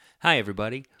Hi,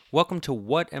 everybody. Welcome to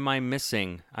What Am I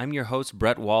Missing? I'm your host,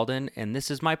 Brett Walden, and this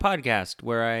is my podcast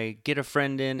where I get a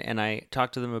friend in and I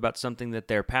talk to them about something that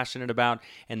they're passionate about,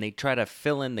 and they try to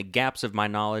fill in the gaps of my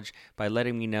knowledge by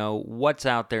letting me know what's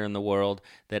out there in the world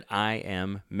that I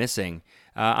am missing.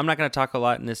 I'm not going to talk a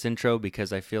lot in this intro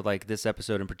because I feel like this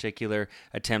episode in particular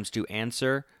attempts to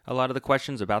answer a lot of the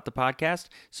questions about the podcast.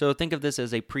 So think of this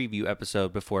as a preview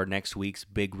episode before next week's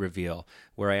big reveal,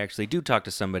 where I actually do talk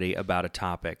to somebody about a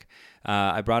topic.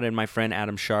 I brought in my friend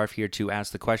Adam Scharf here to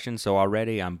ask the questions, so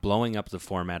already I'm blowing up the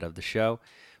format of the show.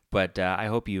 But I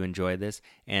hope you enjoy this.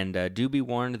 And do be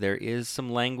warned, there is some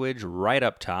language right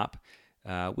up top.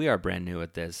 We are brand new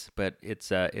at this, but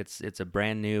it's a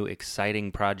brand new,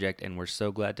 exciting project, and we're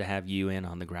so glad to have you in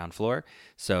on the ground floor.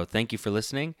 So thank you for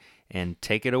listening, and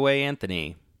take it away,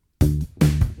 Anthony.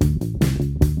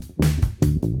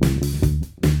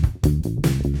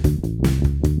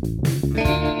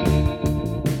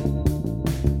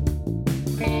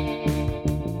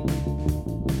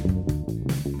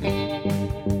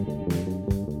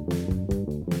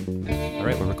 All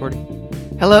right, we're recording.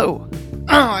 Hello.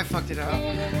 Oh, I fucked it up.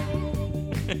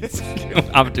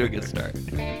 I'm doing a good start.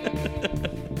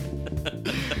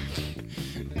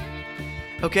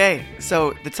 Okay,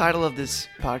 so the title of this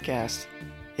podcast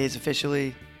is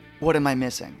officially What Am I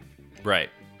Missing? Right.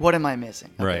 What am I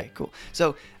missing? Okay, Right. cool.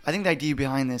 So I think the idea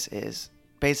behind this is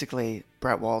basically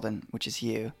Brett Walden, which is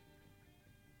you,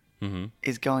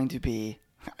 is going to be...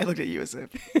 I looked at you as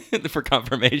if... For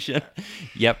confirmation.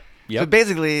 Yep. So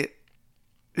basically,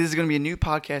 this is going to be a new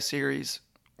podcast series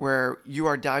where you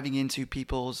are diving into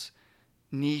people's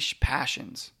niche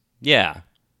passions. Yeah.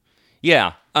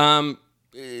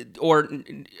 Or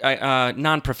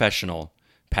non-professional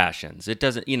passions. It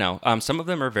doesn't, some of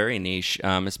them are very niche,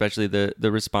 especially the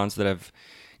response that I've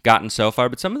gotten so far.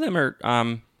 But some of them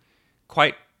are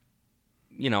quite,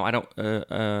 I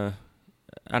don't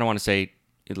want to say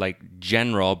like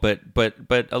general, but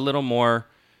a little more.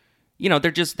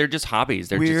 They're just hobbies.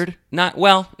 They're Weird? Just not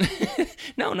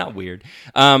no, not weird.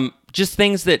 Just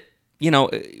things that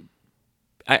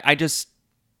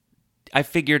I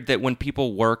figured that when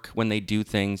people work, when they do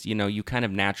things, you kind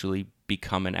of naturally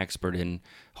become an expert in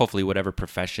hopefully whatever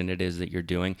profession it is that you're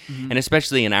doing. And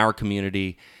especially in our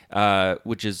community,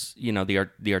 which is,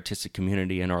 the artistic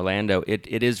community in Orlando,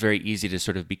 it is very easy to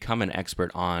sort of become an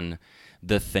expert on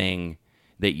the thing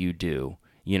that you do,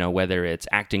 whether it's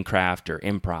acting craft or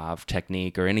improv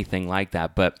technique or anything like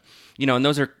that. But, and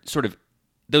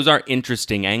those are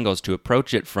interesting angles to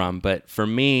approach it from. But for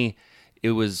me,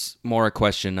 it was more a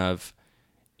question of,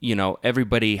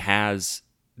 everybody has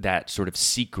that sort of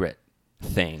secret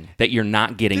thing that you're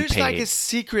not getting There's paid. like a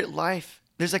secret life.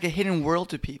 There's like a hidden world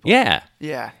to people. Yeah.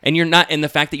 Yeah. And the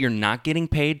fact that you're not getting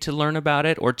paid to learn about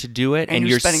it or to do it, And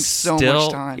you're spending so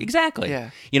much time. Exactly.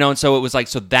 Yeah. And so it was like,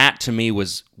 so that to me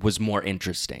was more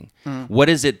interesting. What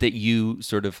is it that you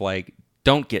sort of like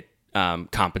don't get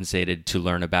compensated to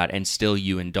learn about, and still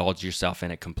you indulge yourself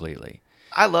in it completely?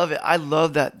 I love it. I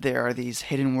love that there are these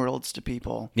hidden worlds to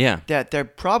people. Yeah. That they're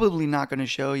probably not going to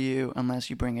show you unless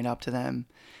you bring it up to them,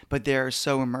 but they're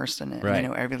so immersed in it. Right.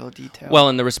 Every little detail. Well,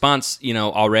 and the response,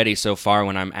 already so far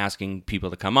when I'm asking people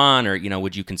to come on or,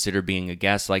 would you consider being a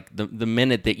guest? Like the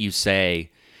minute that you say,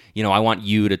 I want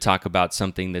you to talk about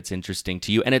something that's interesting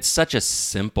to you. And it's such a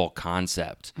simple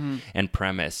concept and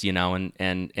premise, and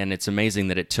it's amazing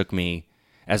that it took me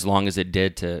as long as it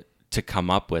did to come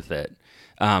up with it.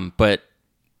 But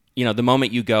the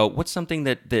moment you go, what's something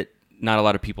that not a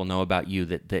lot of people know about you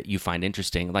that you find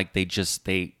interesting? Like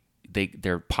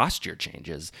their posture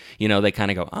changes. They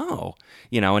kind of go, oh,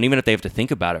 and even if they have to think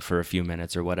about it for a few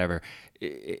minutes or whatever,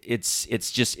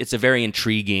 it's a very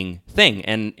intriguing thing.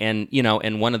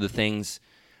 And one of the things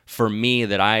for me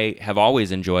that I have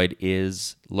always enjoyed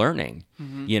is learning,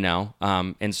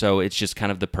 and so it's just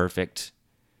kind of the perfect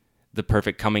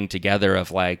coming together of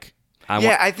like,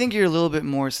 I think you're a little bit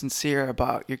more sincere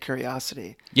about your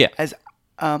curiosity. Yeah. As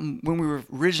when we were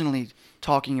originally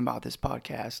talking about this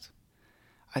podcast,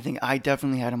 I think I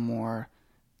definitely had a more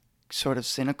sort of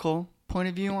cynical point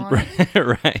of view on it.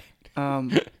 Right.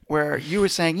 Where you were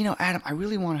saying, Adam, I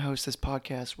really want to host this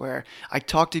podcast where I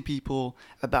talk to people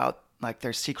about like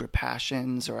their secret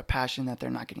passions or a passion that they're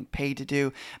not getting paid to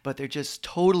do, but they're just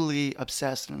totally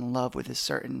obsessed and in love with a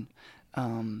certain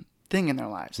thing in their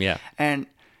lives. Yeah. And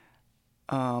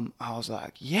I was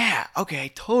like, yeah,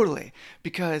 okay, totally.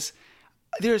 Because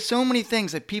there are so many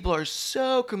things that people are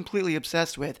so completely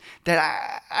obsessed with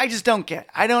that I just don't get.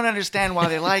 I don't understand why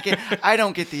they like it. I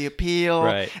don't get the appeal.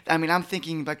 Right. I mean, I'm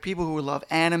thinking like people who love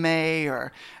anime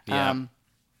or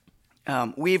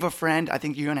We have a friend, I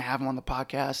think you're going to have him on the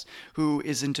podcast, who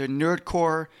is into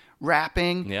nerdcore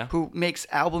rapping, Yeah. who makes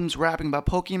albums rapping about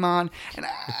Pokemon. And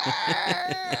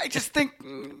I just think,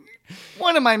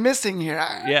 what am I missing here?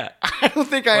 Yeah. I don't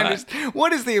think I What? understand.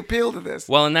 What is the appeal to this?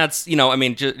 Well, and that's, I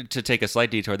mean, to take a slight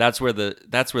detour, that's where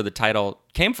the title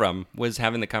came from, was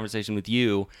having the conversation with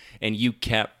you, and you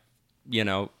kept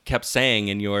saying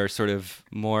in your sort of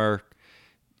more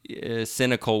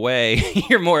cynical way,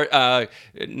 you're more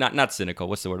not cynical.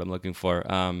 What's the word I'm looking for?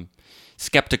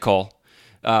 Skeptical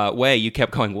way. You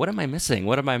kept going, what am I missing?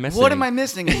 What am I missing? What am I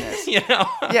missing in this?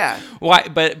 Yeah. Why?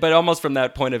 But almost from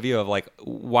that point of view of like,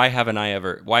 why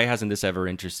hasn't this ever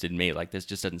interested me? Like, this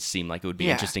just doesn't seem like it would be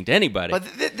interesting to anybody. But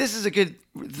this is a good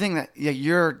thing that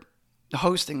you're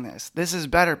hosting this. This is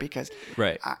better because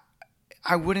Right.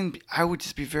 I would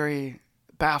just be very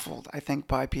baffled, I think,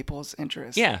 by people's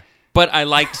interest. Yeah. But I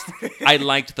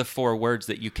liked the 4 words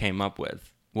that you came up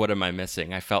with. What am I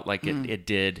missing? I felt like it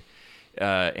did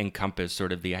encompass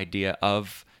sort of the idea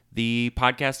of the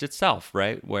podcast itself,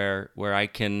 right? Where I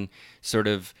can sort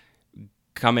of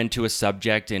come into a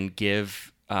subject and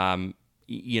give my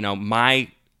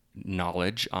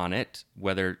knowledge on it,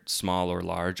 whether small or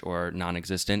large or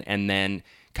non-existent, and then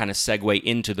kind of segue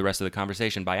into the rest of the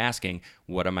conversation by asking,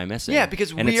 what am I missing? Yeah,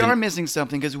 because and we are missing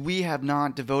something because we have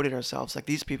not devoted ourselves like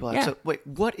these people have. Yeah. So wait,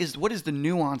 what is the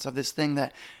nuance of this thing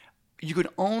that you could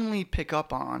only pick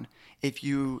up on if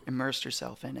you immersed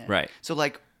yourself in it? Right. So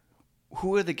like,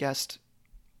 who are the guests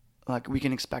like we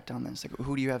can expect on this? Like,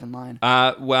 who do you have in mind?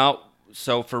 Well,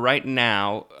 so for right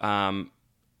now,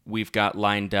 we've got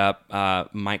lined up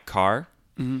Mike Carr,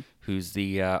 who's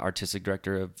the artistic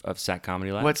director of Sat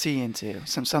Comedy Lab. What's he into?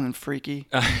 Something freaky?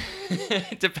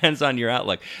 It depends on your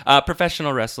outlook.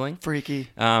 Professional wrestling. Freaky.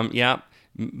 Yeah.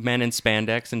 Men in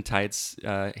spandex and tights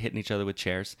hitting each other with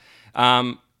chairs.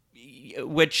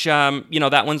 Which,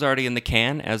 that one's already in the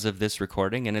can as of this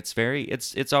recording, and it's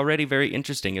already very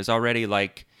interesting. It's already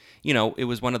like, it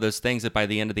was one of those things that by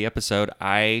the end of the episode,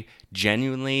 I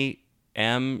genuinely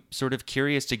am sort of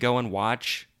curious to go and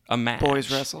watch a match.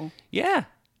 Boys wrestle. Yeah.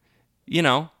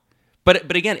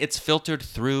 But again, it's filtered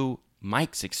through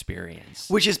Mike's experience.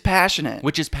 Which is passionate.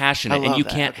 And love you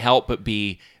that. can't help but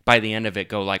be, by the end of it,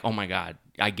 go like, oh my God,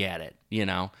 I get it,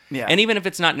 Yeah. And even if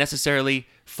it's not necessarily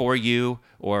for you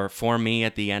or for me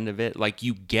at the end of it, like,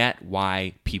 you get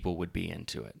why people would be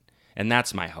into it. And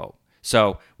that's my hope.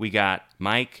 So we got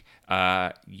Mike,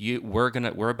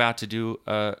 we're about to do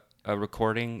a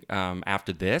recording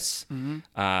after this.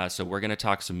 So we're going to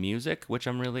talk some music, which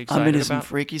I'm really excited I'm into about. some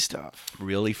freaky stuff.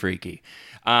 Really freaky.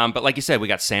 But like you said, we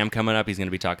got Sam coming up. He's going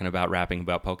to be talking about rapping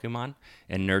about Pokemon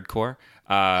and nerdcore.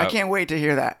 I can't wait to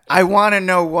hear that. I want to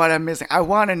know what I'm missing. I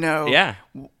want to know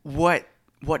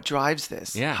what drives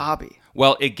this hobby.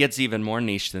 Well, it gets even more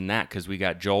niche than that because we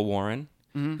got Joel Warren,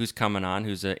 who's coming on,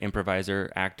 who's an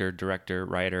improviser, actor, director,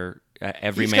 writer,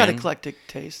 everyman. He's got eclectic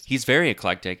taste. He's very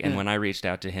eclectic, and when I reached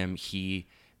out to him, he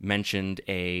mentioned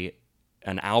an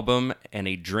album and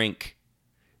a drink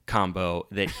combo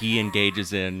that he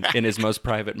engages in his most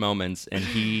private moments, and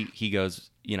he goes,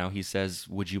 he says,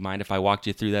 would you mind if I walked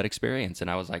you through that experience?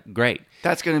 And I was like, great.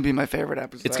 That's going to be my favorite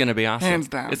episode. It's going to be awesome. Hands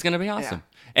down. It's going to be awesome.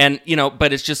 And,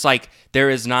 but it's just like, there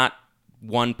is not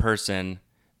one person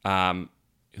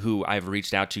who I've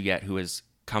reached out to yet who has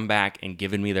come back and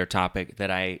given me their topic that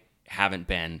I haven't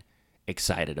been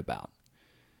excited about.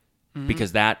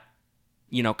 Because that,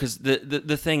 because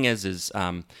the thing is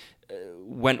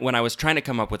when I was trying to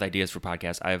come up with ideas for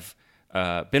podcasts,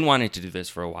 I've been wanting to do this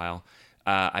for a while.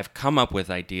 I've come up with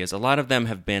ideas. A lot of them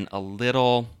have been a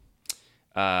little,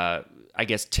 I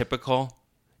guess, typical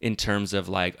in terms of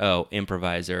like,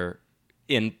 improviser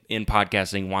in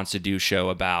podcasting wants to do show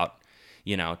about,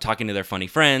 talking to their funny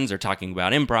friends or talking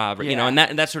about improv, or, and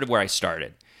that's sort of where I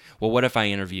started. Well, what if I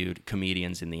interviewed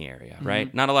comedians in the area,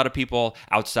 right? Not a lot of people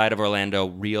outside of Orlando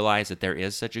realize that there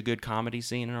is such a good comedy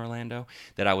scene in Orlando,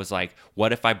 that I was like,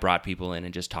 what if I brought people in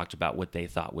and just talked about what they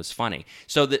thought was funny?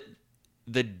 So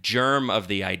the germ of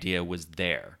the idea was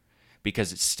there,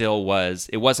 because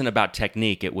it wasn't about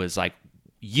technique. It was like,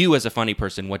 you as a funny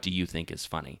person, what do you think is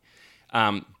funny?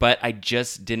 But I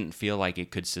just didn't feel like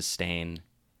it could sustain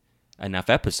enough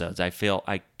episodes. I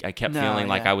kept feeling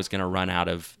like I was going to run out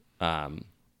of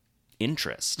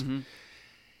interest.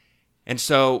 And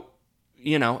so,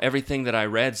 everything that I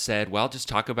read said, well, just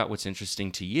talk about what's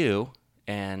interesting to you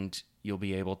and you'll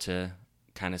be able to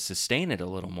kind of sustain it a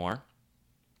little more.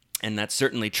 And that's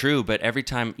certainly true, but every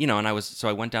time, and I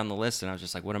went down the list and I was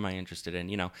just like, what am I interested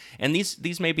in, And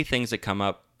these may be things that come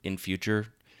up in future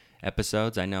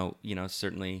episodes. I know,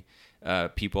 certainly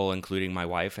people, including my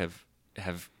wife,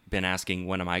 have been asking,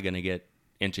 when am I going to get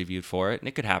interviewed for it? And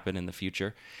it could happen in the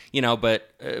future, you know, but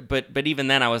even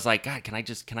then I was like, God, can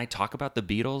I talk about the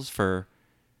Beatles for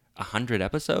 100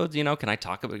 episodes? You know, can I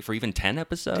talk about it for even 10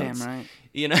 episodes? Damn right.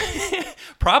 You know,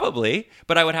 probably,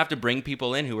 but I would have to bring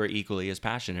people in who are equally as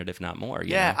passionate, if not more.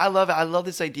 You know? I love it. I love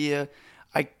this idea.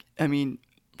 I mean,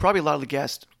 probably a lot of the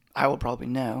guests I will probably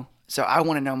know, so I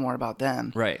want to know more about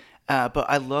them. Right. But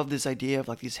I love this idea of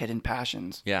like these hidden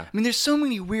passions. Yeah. I mean, there's so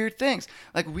many weird things.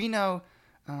 Like we know,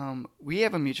 we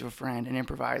have a mutual friend, an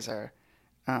improviser,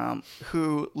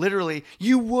 who literally,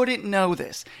 you wouldn't know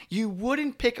this. You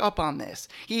wouldn't pick up on this.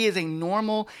 He is a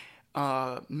normal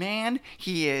man.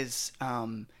 He is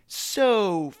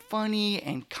so funny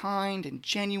and kind and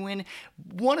genuine.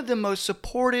 One of the most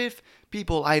supportive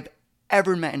people I've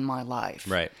ever met in my life.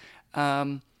 Right.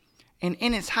 And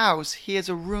in his house, he has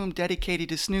a room dedicated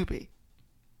to Snoopy.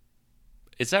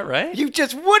 Is that right? You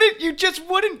just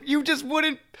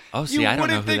wouldn't. Oh, see, I don't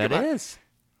know who that is. is.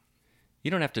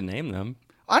 You don't have to name them.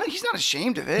 He's not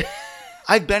ashamed of it.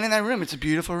 I've been in that room. It's a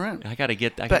beautiful room. I gotta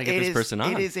get this person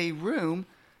on. It is a room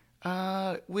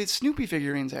with Snoopy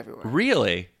figurines everywhere.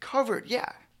 Really? Covered,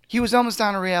 yeah. He was almost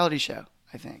on a reality show,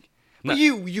 I think. No. But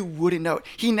you wouldn't know it.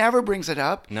 He never brings it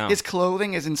up. No. His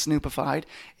clothing isn't Snoopified.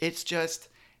 It's just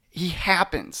he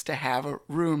happens to have a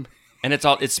room And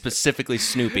it's specifically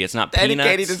Snoopy. It's not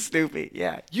dedicated Peanuts. to Snoopy.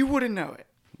 Yeah, you wouldn't know it.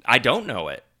 I don't know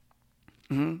it.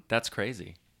 Mm-hmm. That's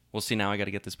crazy. We'll see. Now I got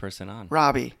to get this person on.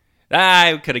 Robbie.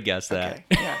 I could have guessed that. Okay,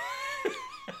 yeah.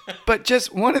 But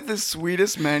just one of the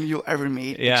sweetest men you'll ever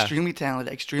meet. Yeah. Extremely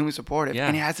talented, extremely supportive, Yeah.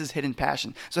 and he has this hidden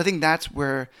passion. So I think that's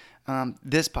where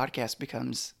this podcast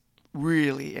becomes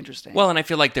really interesting. Well, and I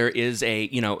feel like there is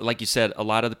like you said, a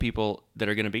lot of the people that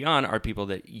are going to be on are people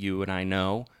that you and I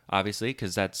know, obviously,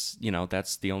 because that's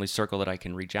the only circle that I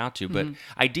can reach out to. But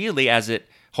ideally, as it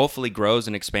hopefully grows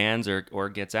and expands or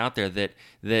gets out there, that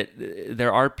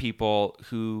there are people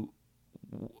who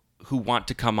want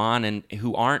to come on and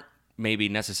who aren't maybe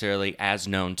necessarily as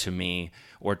known to me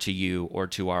or to you or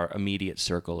to our immediate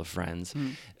circle of friends.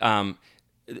 And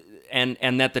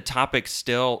that the topics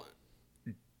still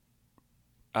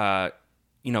go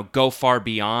far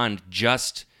beyond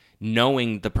just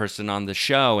knowing the person on the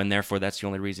show, and therefore that's the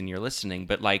only reason you're listening.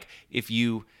 But like if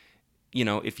you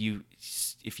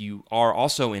are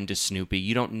also into Snoopy,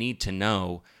 you don't need to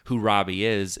know who Robbie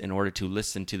is in order to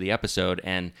listen to the episode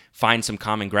and find some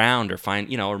common ground, or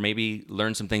or maybe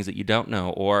learn some things that you don't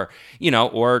know, or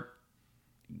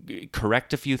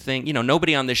correct a few things.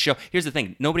 Nobody on this show, here's the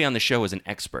thing, nobody on the show is an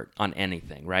expert on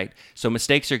anything, right? So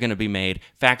mistakes are going to be made,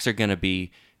 facts are going to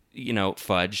be,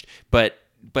 fudged, but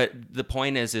the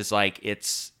point is like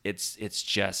it's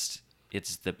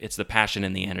the passion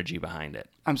and the energy behind it.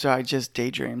 I'm sorry, I just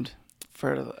daydreamed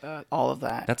for all of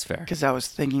that. That's fair. Because I was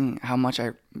thinking how much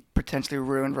I potentially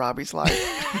ruined Robbie's life.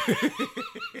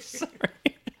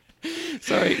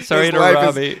 Sorry to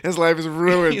Robbie. His life is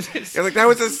ruined. You're like, that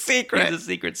was a secret. He's a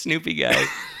secret Snoopy guy.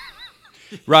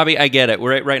 Robbie, I get it.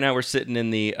 Right now we're sitting in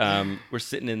the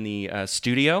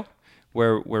studio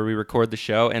where we record the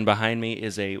show, and behind me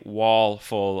is a wall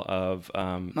full of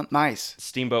mice,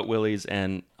 Steamboat Willies,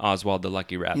 and Oswald the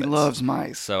Lucky Rabbit. He loves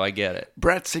mice. So I get it.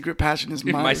 Brett's secret passion is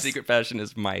mice. My secret passion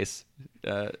is mice,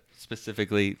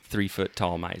 specifically 3-foot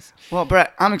tall mice. Well,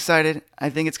 Brett, I'm excited. I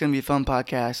think it's going to be a fun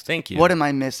podcast. Thank you. What am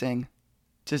I missing?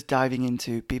 Just diving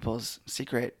into people's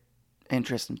secret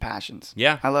interests and passions.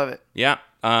 Yeah, I love it. Yeah.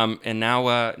 And now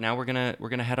we're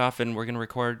gonna head off and we're gonna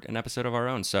record an episode of our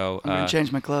own. So I'm gonna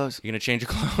change my clothes. You're gonna change your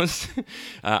clothes.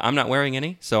 I'm not wearing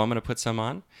any, so I'm gonna put some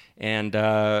on. And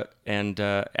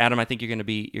Adam, I think you're gonna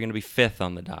be fifth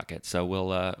on the docket. So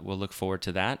we'll look forward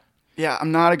to that. Yeah,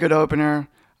 I'm not a good opener.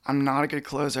 I'm not a good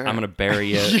closer. I'm gonna bury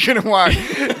you. You're gonna watch.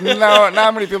 No,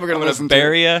 not many people are gonna listen to it.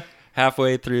 Bury you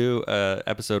halfway through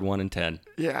episode 1 and 10.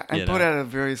 Yeah, and put at a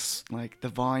very the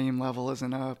volume level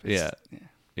isn't up. Yeah.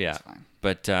 It's fine.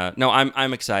 But no,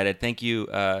 I'm excited. Thank you.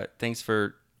 Thanks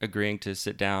for agreeing to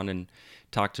sit down and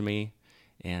talk to me.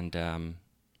 And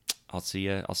I'll see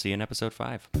you in episode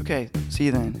 5. Okay, see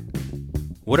you then.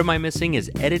 What Am I Missing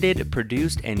is edited,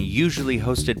 produced, and usually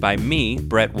hosted by me,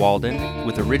 Brett Walden,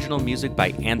 with original music by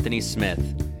Anthony Smith.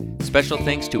 Special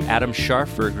thanks to Adam Scharf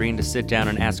for agreeing to sit down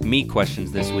and ask me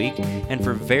questions this week, and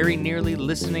for very nearly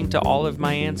listening to all of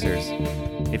my answers.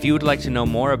 If you would like to know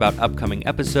more about upcoming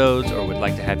episodes, or would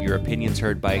like to have your opinions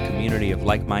heard by a community of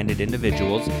like-minded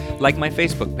individuals, like my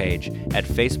Facebook page at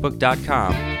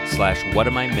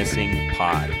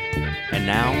facebook.com/whatamimissingpod. And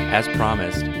now, as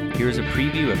promised, here's a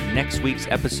preview of next week's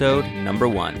episode, number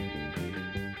 1.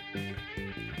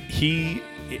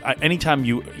 anytime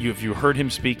if you heard him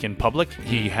speak in public,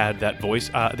 he had that voice.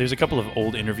 There's a couple of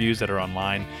old interviews that are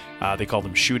online. They call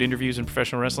them shoot interviews in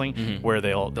professional wrestling, where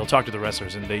they'll talk to the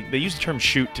wrestlers, and they use the term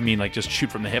shoot to mean like just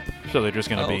shoot from the hip. So they're just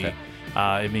going to be. Okay.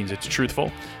 It means it's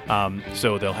truthful.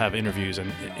 So they'll have interviews,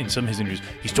 and in some of his interviews,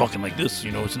 he's talking like this.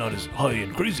 It's not as high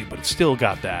and crazy, but it's still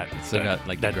got that. Still got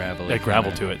like that gravel. That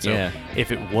gravel to it. So yeah.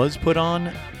 if it was put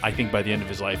on, I think by the end of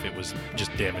his life, it was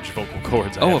just damaged vocal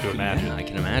cords. I have to imagine. Yeah, I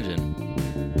can imagine.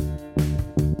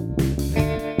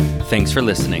 Thanks for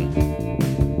listening.